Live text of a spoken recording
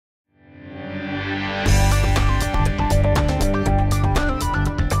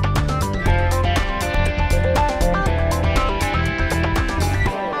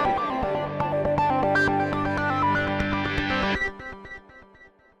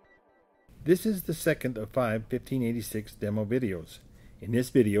This is the second of 5 1586 demo videos. In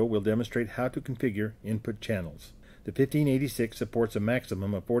this video, we'll demonstrate how to configure input channels. The 1586 supports a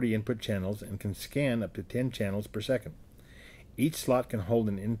maximum of 40 input channels and can scan up to 10 channels per second. Each slot can hold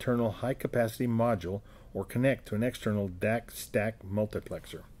an internal high-capacity module or connect to an external Dax Tack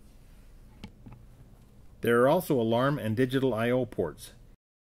Multiplexer. There are also alarm and digital I/O ports,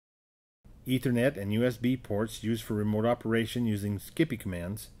 Ethernet and USB ports used for remote operation using Skippy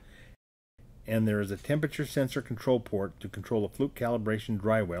commands, and there is a temperature sensor control port to control a fluke calibration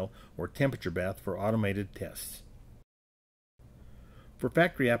dry well or temperature bath for automated tests. For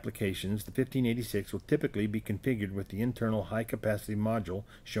factory applications, the 1586 will typically be configured with the internal high-capacity module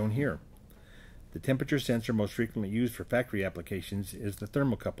shown here. The temperature sensor most frequently used for factory applications is the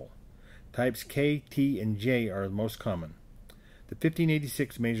Thermocouple. Types K, T, and J are the most common. The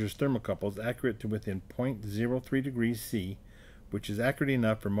 1586 measures thermocouples accurate to within 0.03 degrees C, which is accurate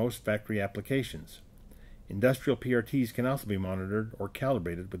enough for most factory applications. Industrial PRTs can also be monitored or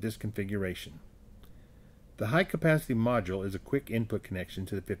calibrated with this configuration. The high-capacity module is a quick input connection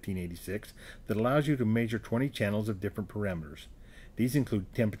to the 1586 that allows you to measure 20 channels of different parameters. These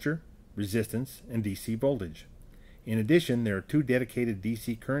include temperature, resistance, and DC voltage. In addition, there are 2 dedicated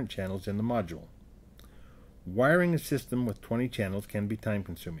DC current channels in the module. Wiring a system with 20 channels can be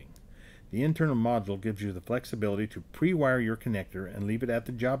time-consuming. The internal module gives you the flexibility to pre-wire your connector and leave it at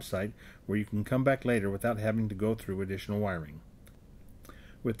the job site where you can come back later without having to go through additional wiring.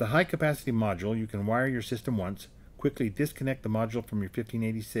 With the high-capacity module, you can wire your system once, quickly disconnect the module from your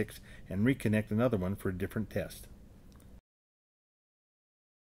 1586, and reconnect another one for a different test.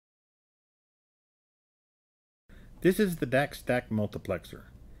 This is the Dax Tack Multiplexer.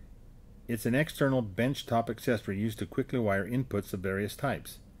 It's an external benchtop accessory used to quickly wire inputs of various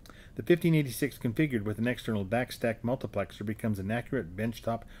types. The 1586 configured with an external Dax Tack Multiplexer becomes an accurate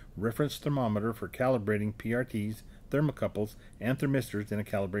benchtop reference thermometer for calibrating PRTs, thermocouples, and thermistors in a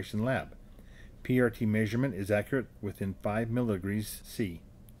calibration lab. PRT measurement is accurate within 5 milligrees C.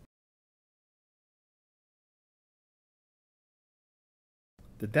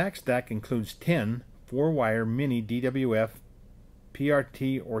 The Dax Tack includes 10 4-wire mini DWF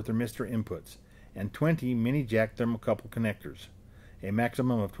PRT or thermistor inputs and 20 mini jack thermocouple connectors. A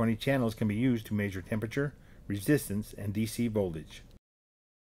maximum of 20 channels can be used to measure temperature, resistance, and DC voltage.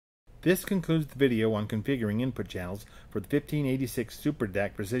 This concludes the video on configuring input channels for the 1586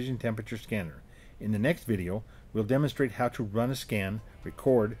 Super-DAQ Precision Temperature Scanner. In the next video, we'll demonstrate how to run a scan,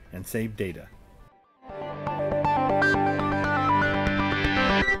 record, and save data.